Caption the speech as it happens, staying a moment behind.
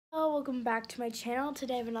welcome back to my channel.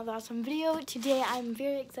 Today I have another awesome video. Today I'm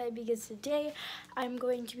very excited because today I'm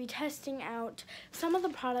going to be testing out some of the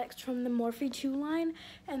products from the Morphe 2 line,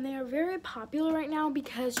 and they are very popular right now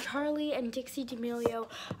because Charli and Dixie Damelio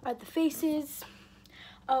are the faces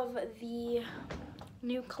of the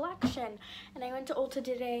new collection. And I went to Ulta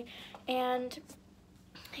today, and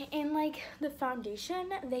in like the foundation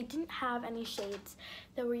they didn't have any shades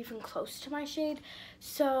that were even close to my shade,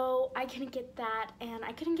 so I couldn't get that, and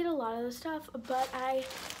I couldn't get a lot of the stuff, but I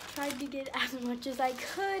tried to get as much as I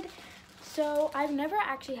could. So I've never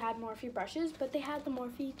actually had Morphe brushes, but they had the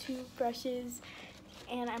Morphe 2 brushes,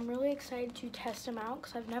 and I'm really excited to test them out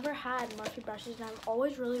because I've never had Morphe brushes and I've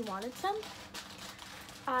always really wanted some.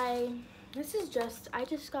 I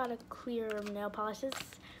just got a clear nail polish. This is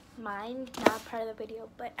mine, not part of the video,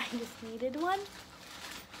 but I just needed one.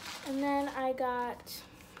 And then I got,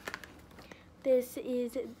 this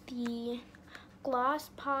is the Gloss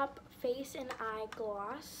Pop Face and Eye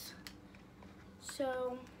Gloss.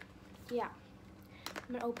 So yeah,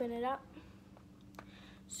 I'm gonna open it up.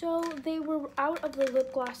 So they were out of the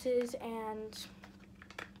lip glosses and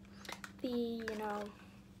the,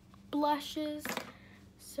 blushes.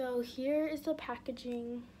 So here is the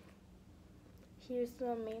packaging. Here's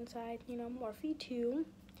the main side, Morphe 2.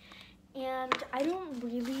 And I don't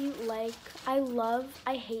really like,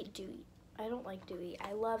 I hate dewy. I don't like dewy.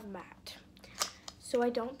 I love matte. So I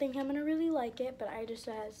don't think I'm gonna really like it, but I just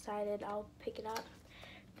decided I'll pick it up.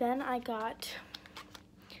 Then I got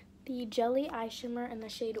the Jelly Eye Shimmer in the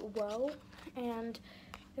shade Whoa. And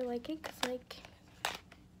I like it because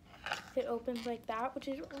it opens like that, which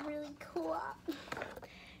is really cool.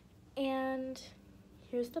 And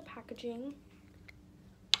here's the packaging.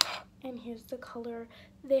 And here's the color.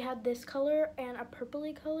 They had this color and a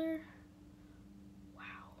purpley color.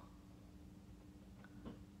 Wow.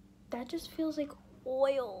 That just feels like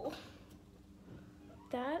oil.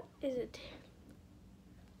 That is it.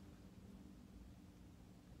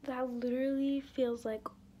 That literally feels like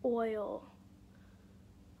oil.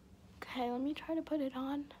 Okay, let me try to put it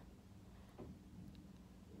on.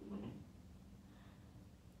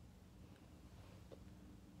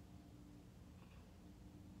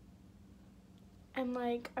 And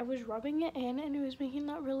I was rubbing it in and it was making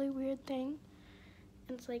that really weird thing.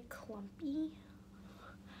 And it's like clumpy.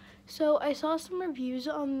 So I saw some reviews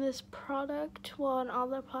on this product, well, on all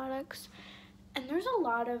the products, and there's a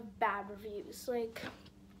lot of bad reviews. Like,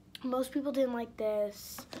 most people didn't like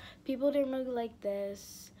this. People didn't really like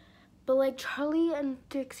this. But like Charli and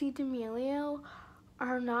Dixie Damelio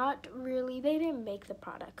are not really, they didn't make the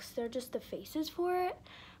products. They're just the faces for it.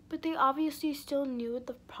 But they obviously still knew what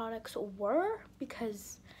the products were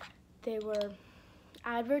because they were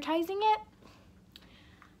advertising it.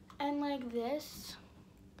 And like, this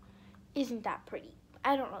isn't that pretty.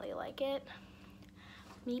 I don't really like it.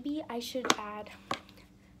 Maybe I should add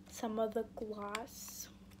some of the gloss.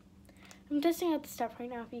 I'm testing out the stuff right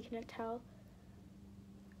now if you can't tell.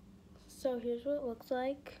 So here's what it looks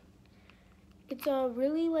like. It's a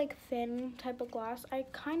really thin type of gloss. I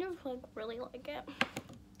kind of really like it.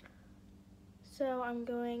 So I'm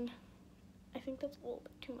going, I think that's a little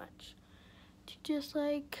bit too much, to just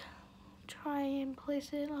try and place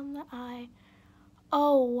it on the eye.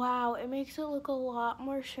 Oh wow, it makes it look a lot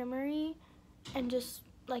more shimmery and just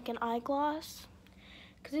like an eye gloss.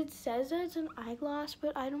 Because it says that it's an eye gloss,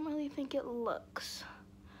 but I don't really think it looks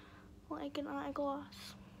like an eye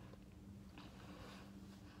gloss.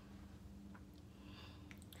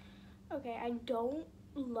 Okay, I don't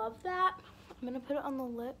love that. I'm gonna put it on the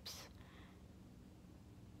lips.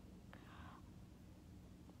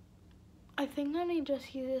 I think I need to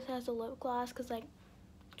just use this as a lip gloss because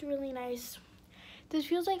it's really nice. This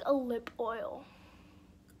feels like a lip oil.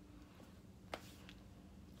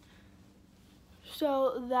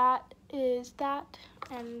 So that is that,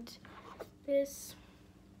 and this,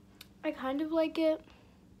 I kind of like it.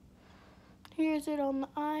 Here's it on the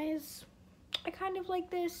eyes. I kind of like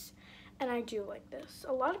this, and I do like this.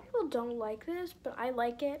 A lot of people don't like this, but I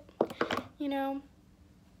like it.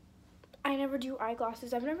 I never do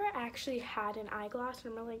eyeglasses. I've never actually had an eyeglass,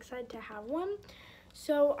 and I'm really excited to have one.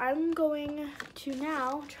 So I'm going to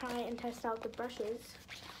now try and test out the brushes.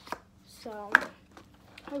 So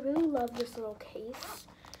I really love this little case,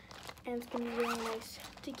 and it's going to be really nice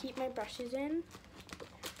to keep my brushes in.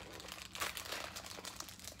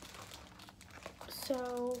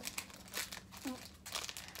 So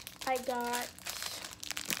I got,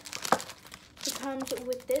 it comes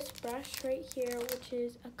with this brush right here, which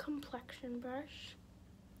is a complexion brush.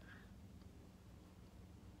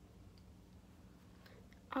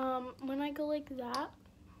 When I go like that,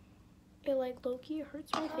 it like low-key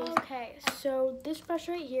hurts my face. Okay, so this brush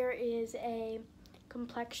right here is a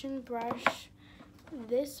complexion brush.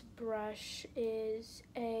 This brush is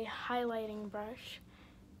a highlighting brush.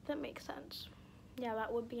 That makes sense. Yeah,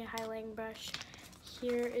 that would be a highlighting brush.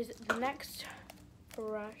 Here is the next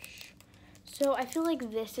brush. So I feel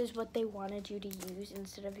like this is what they wanted you to use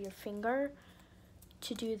instead of your finger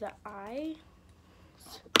to do the eye.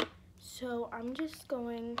 So I'm just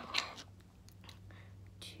going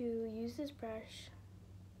to use this brush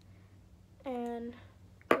and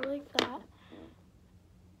go like that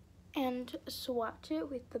and swatch it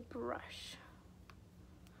with the brush.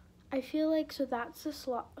 I feel like, so that's the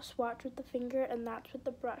swatch with the finger and that's with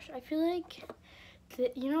the brush. I feel like,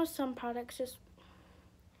 you know, some products just,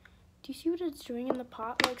 do you see what it's doing in the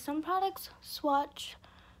pot? Like some products swatch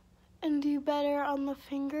and do better on the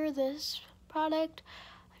finger. This product,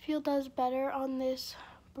 I feel, does better on this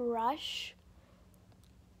brush.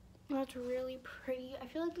 That's really pretty. I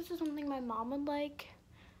feel like this is something my mom would like.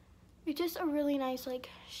 It's just a really nice like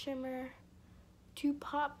shimmer to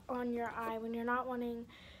pop on your eye when you're not wanting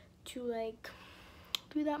to like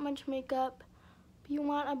do that much makeup, but you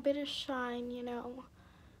want a bit of shine, you know.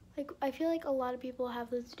 Like I feel like a lot of people have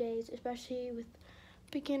those days, especially with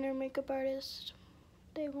beginner makeup artists.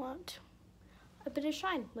 They want a bit of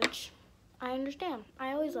shine, which I understand.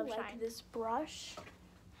 I always love shine. This brush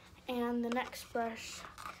and the next brush.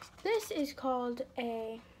 This is called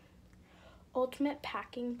a ultimate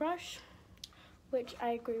packing brush, which I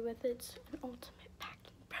agree with. It's an ultimate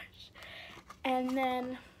packing brush. And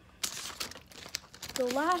then the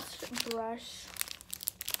last brush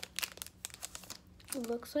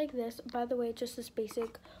looks like this. By the way, just this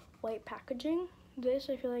basic white packaging.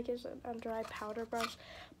 This I feel like is an under eye powder brush,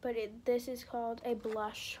 but this is called a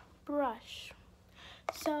blush brush.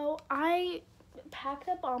 So I packed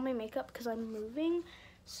up all my makeup because I'm moving.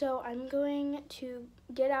 So I'm going to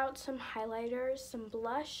get out some highlighters, some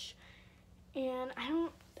blush, and I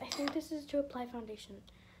think this is to apply foundation.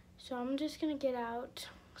 So I'm just gonna get out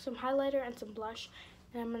some highlighter and some blush,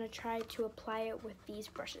 and I'm gonna try to apply it with these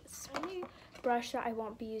brushes. The only brush that I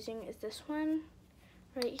won't be using is this one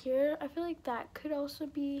right here. I feel like that could also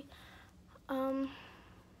be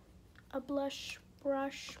a blush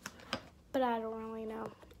brush, but I don't really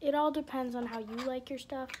know. It all depends on how you like your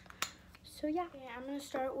stuff. So yeah, I'm gonna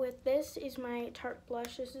start with, this is my Tarte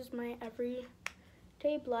blush. This is my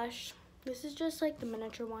everyday blush. This is just like the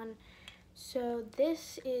miniature one. So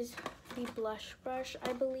this is the blush brush,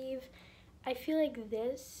 I believe. I feel like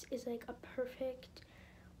this is like a perfect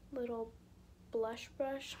little blush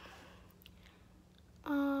brush.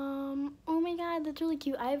 Oh my god, that's really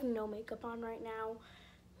cute. I have no makeup on right now,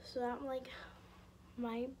 so that like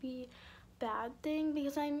might be a bad thing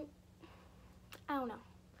because I don't know.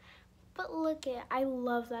 But look at, I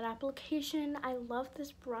love that application. I love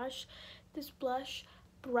this brush. This blush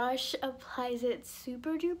brush applies it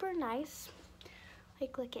super duper nice.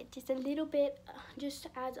 Like look at, just a little bit, just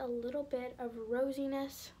adds a little bit of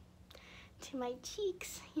rosiness to my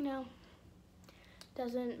cheeks, you know.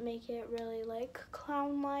 Doesn't make it really like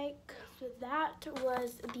clown-like. So that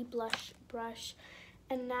was the blush brush.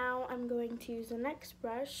 And now I'm going to use the next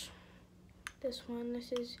brush. This one,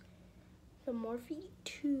 this is the Morphe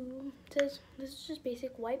 2. It says, this is just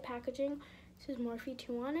basic white packaging. It says Morphe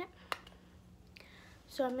 2 on it.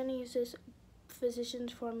 So I'm gonna use this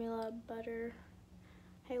Physicians Formula Butter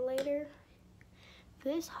highlighter.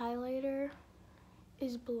 This highlighter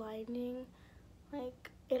is blinding. Like,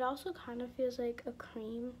 it also kind of feels like a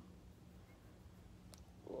cream.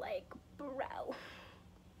 Like, bro.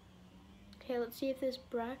 Okay, let's see if this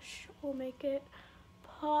brush will make it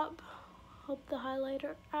pop. Help the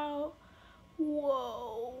highlighter out.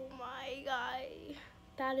 Whoa, my guy.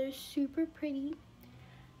 That is super pretty.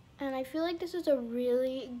 And I feel like this is a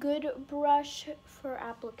really good brush for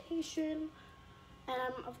application. And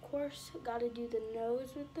I'm, of course, gotta do the nose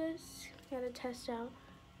with this. Gotta test out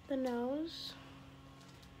the nose.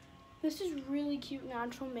 This is really cute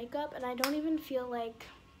natural makeup, and I don't even feel like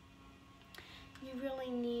you really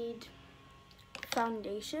need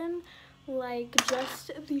foundation. Like,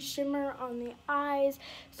 just the shimmer on the eyes,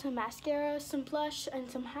 some mascara, some blush, and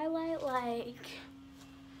some highlight. Like,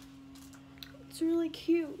 it's really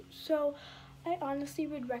cute. So I honestly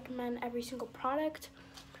would recommend every single product.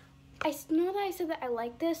 I know that I said that I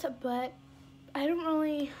like this, but I don't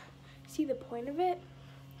really see the point of it.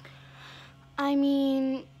 I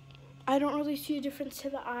mean, I don't really see a difference to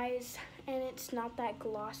the eyes, and it's not that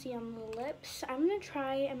glossy on the lips. I'm gonna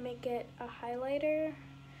try and make it a highlighter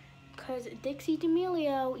because Dixie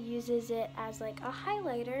Damelio uses it as like a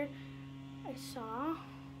highlighter, I saw.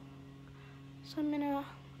 So I'm gonna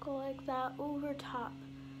go like that over top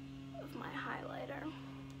of my highlighter.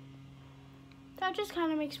 That just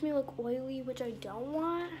kind of makes me look oily, which I don't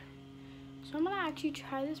want. So I'm gonna actually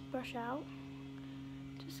try this brush out.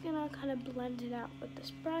 Just gonna kind of blend it out with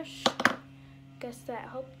this brush. Guess that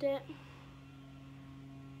helped it.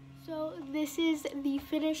 So this is the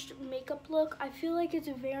finished makeup look. I feel like it's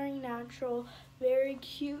very natural, very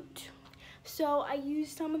cute. So I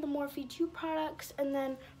used some of the Morphe 2 products, and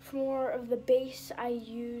then for more of the base, I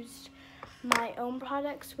used my own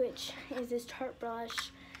products, which is this Tarte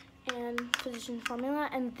blush and Physicians Formula.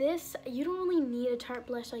 And this, you don't really need a Tarte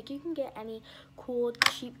blush. Like, you can get any cool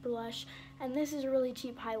cheap blush, and this is a really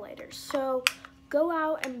cheap highlighter. So go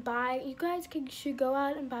out and buy, you guys should go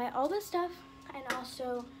out and buy all this stuff, and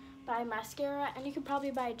also buy mascara, and you could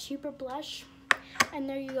probably buy a cheaper blush. And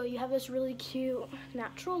there you go, you have this really cute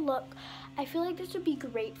natural look. I feel like this would be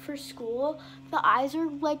great for school. The eyes are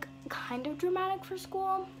like kind of dramatic for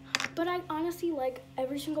school, but I honestly like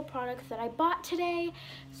every single product that I bought today.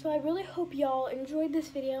 So I really hope y'all enjoyed this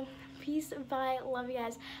video. Peace, bye, love you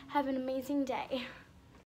guys. Have an amazing day.